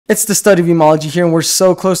It's the study of Emology here, and we're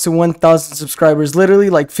so close to 1,000 subscribers, literally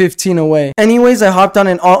like 15 away. Anyways, I hopped on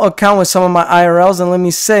an alt account with some of my IRLs, and let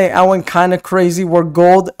me say, I went kind of crazy. We're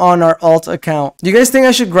gold on our alt account. Do you guys think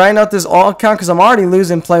I should grind out this alt account? Because I'm already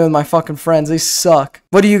losing play with my fucking friends. They suck.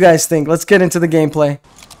 What do you guys think? Let's get into the gameplay.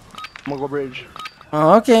 I'm gonna go bridge.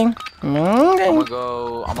 Okay. Okay. I'm gonna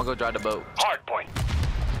go drive the boat. Hard point.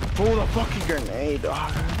 Pull the fucking grenade,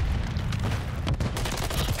 dog.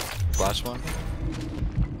 Flash one.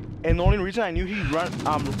 And the only reason I knew he run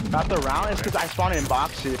at the round is because I spawned in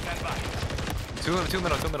boxes. Two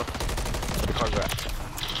middle. The car's back.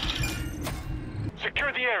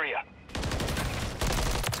 Secure the area.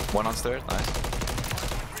 One on stairs. Nice.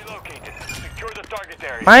 Relocated. Secure the target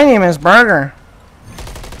area. My name is Burger.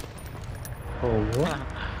 Oh,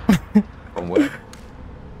 what? From where?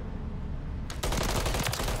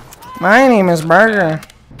 My name is Burger.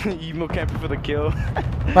 Emo camping for the kill.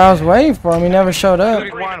 I was waiting for him. He never showed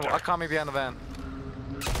up. One. I caught me behind the van.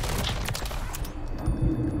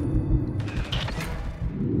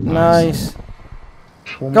 Nice.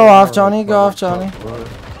 Go off, Johnny. Go off, Johnny.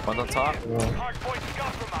 One on top. Hard point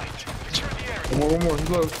compromised. Secure the area. One more. He's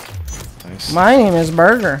low. Nice. My name is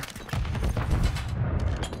Burger.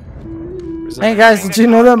 Hey guys, did you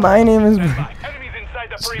know that my name is Burger? Enemies inside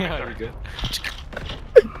the Yeah, perimeter. you're good.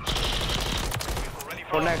 Ready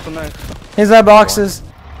for Go next, go next. He's at boxes.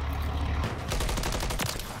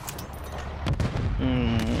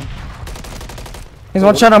 He's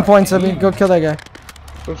one shot on point, Subby. Go kill that guy.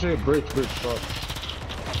 Go say bridge, stop.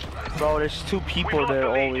 Bro, there's two people there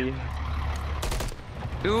always.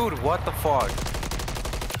 Dude, what the fuck?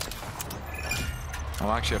 I'm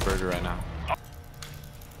actually a burger right now.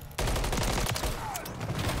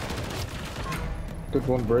 Good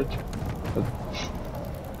one, bridge.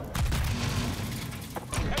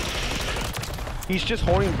 He's just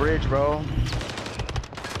holding bridge, bro.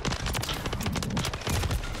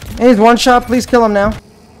 He's one shot. Please kill him now.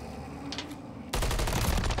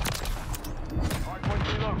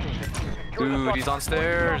 Dude, he's on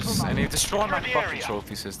stairs, and he destroyed my fucking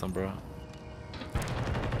trophy system, bro.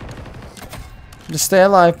 Just stay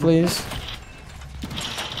alive, please.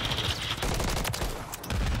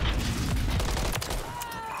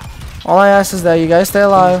 All I ask is that you guys stay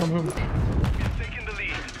alive. taking the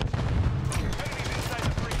lead.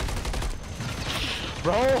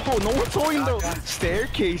 Bro, no one's holding the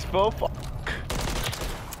staircase, bro. Fuck.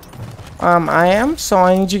 I am, so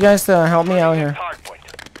I need you guys to help me out here. Hard point.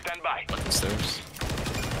 Stand by. Stairs.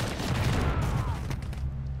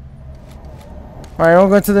 Alright, we'll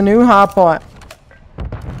go to the new hot pot.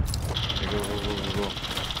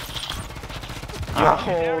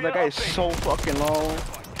 Yo, that guy is so fucking low.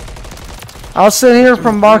 I'll sit here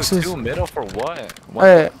from boxes. Two middle for what?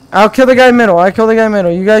 Alright, I'll kill the guy middle. I kill the guy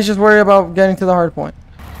middle. You guys just worry about getting to the hard point.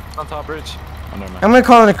 On top bridge. Oh, never mind. I'm gonna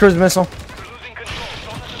call in a cruise missile. We're losing control.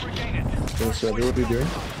 Don't let them regain it. Yes, sir. What are you doing?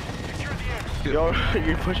 Secure the area. Yo,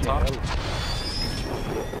 you're pushing Top. top.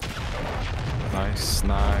 Nice.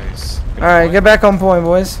 Alright, get back on point,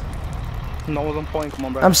 boys. No one's on point. Come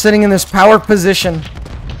on, bro. I'm sitting in this power position.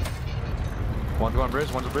 One on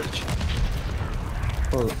bridge, one's a bridge.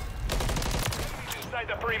 Oh, Inside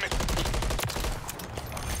the perimeter.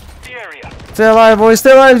 The area. Stay alive, boys.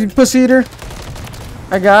 Stay alive, you pussy eater.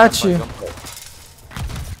 I got you.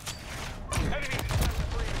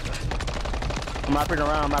 I'm wrapping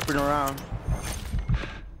around,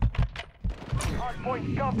 Hard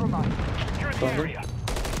point compromised. Secure the area.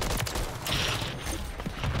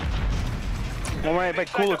 One right back,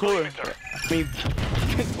 cooler. I mean,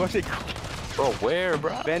 what's it? Bro, where,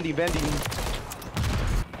 bro? Bendy. Turn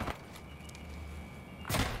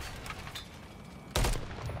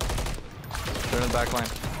the back line.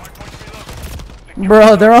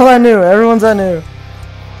 Bro, they're all I knew. Everyone's I knew.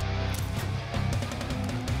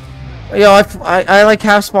 Yo, I like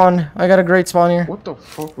half spawn. I got a great spawn here. what the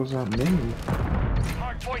fuck was that name?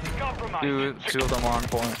 Hard point compromised. Dude, two of them are on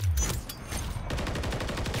point.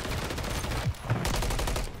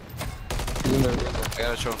 I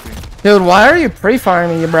got a trophy. Dude, why are you pre-firing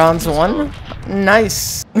me, you bronze one?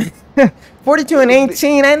 Nice. 42 and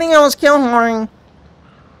 18. I think I was kill whoring.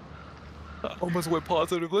 Almost went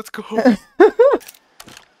positive. Let's go.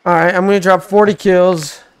 Alright, I'm gonna drop 40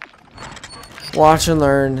 kills. Watch and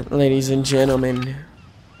learn, ladies and gentlemen.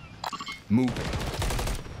 Move.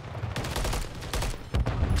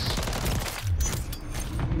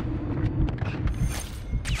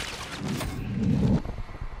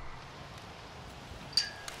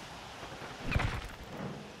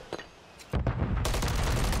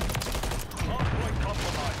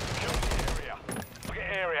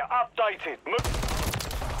 Area updated.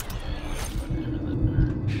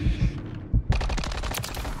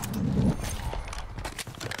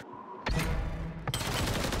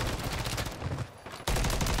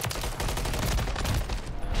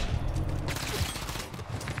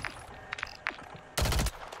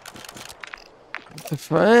 The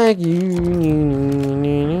fuck you.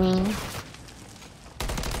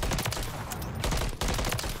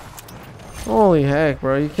 Holy heck,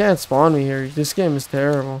 bro. You can't spawn me here. This game is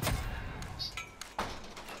terrible.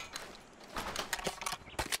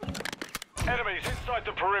 Enemies inside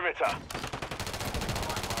the perimeter.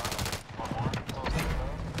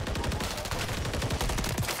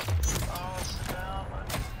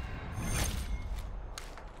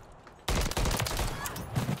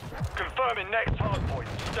 Confirming next hard point.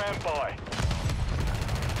 Stand by.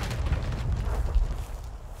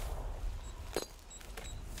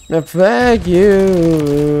 The fuck you.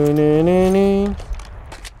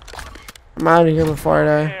 I'm out of here before I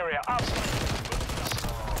die. Area up.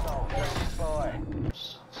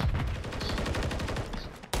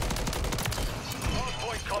 Hard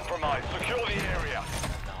point compromised. Secure the area.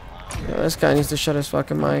 Yo, this guy needs to shut his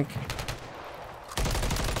fucking mic.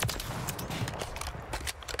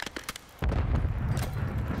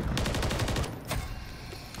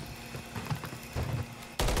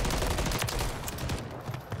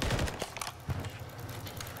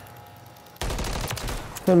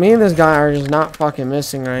 So me and this guy are just not fucking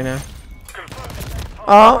missing right now.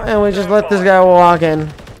 Oh, and we just let this guy walk in.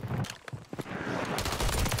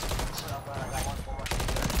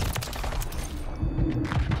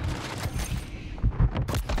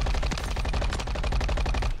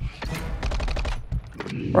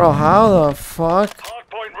 Bro, how the fuck? Hard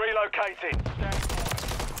point relocating.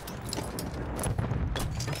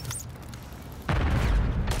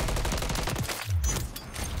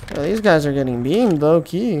 Yo, these guys are getting beamed low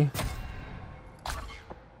key.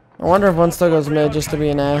 I wonder if one still goes mid just to be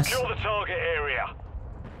an ass. Secure the target area.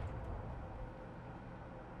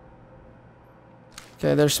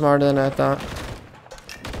 Okay, they're smarter than I thought.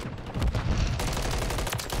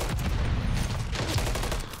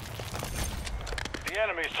 The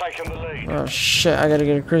enemy's taken the lead. Oh shit, I gotta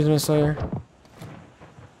get a cruise missile here.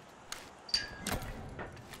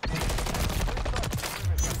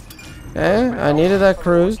 Okay, I needed that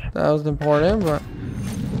cruise. That was important, but...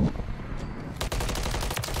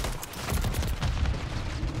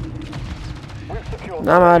 I'm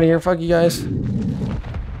out of here. Fuck you guys.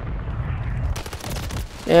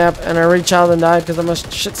 Yep, and I reached out and died because I'm a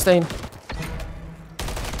shit stain.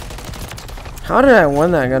 How did I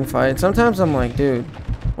win that gunfight? Sometimes I'm like, dude,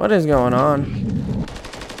 what is going on?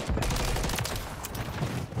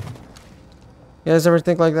 You guys ever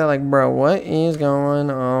think like that? Like, bro, what is going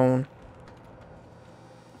on?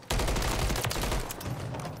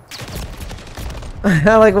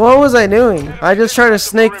 Like, what was I doing? I just tried to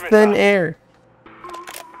snake thin air.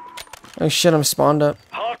 Oh shit, I'm spawned up.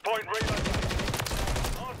 Hard point relocated.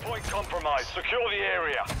 Hard point compromised. Secure the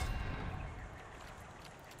area.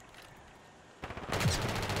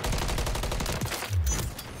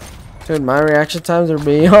 Dude, my reaction times are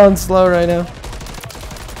beyond slow right now. Target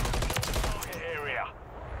area.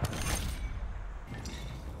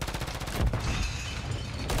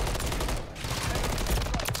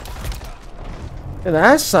 Dude,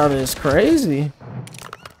 that sub is crazy.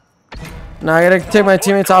 Now I gotta take my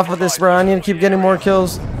teammates off with this, bro. I need to keep getting more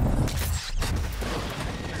kills.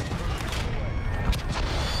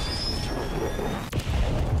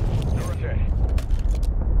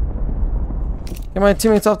 Get my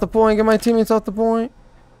teammates off the point. Get my teammates off the point.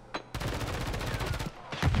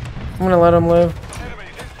 I'm gonna let them live.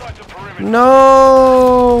 Enemies inside the perimeter.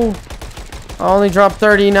 No! I only dropped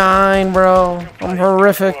 39, bro. I'm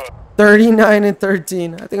horrific. 39 and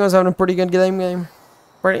 13. I think I was having a pretty good game.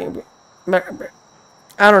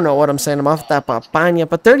 I don't know what I'm saying. I'm off that papaya,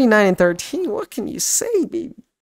 but 39 and 13. What can you say, baby?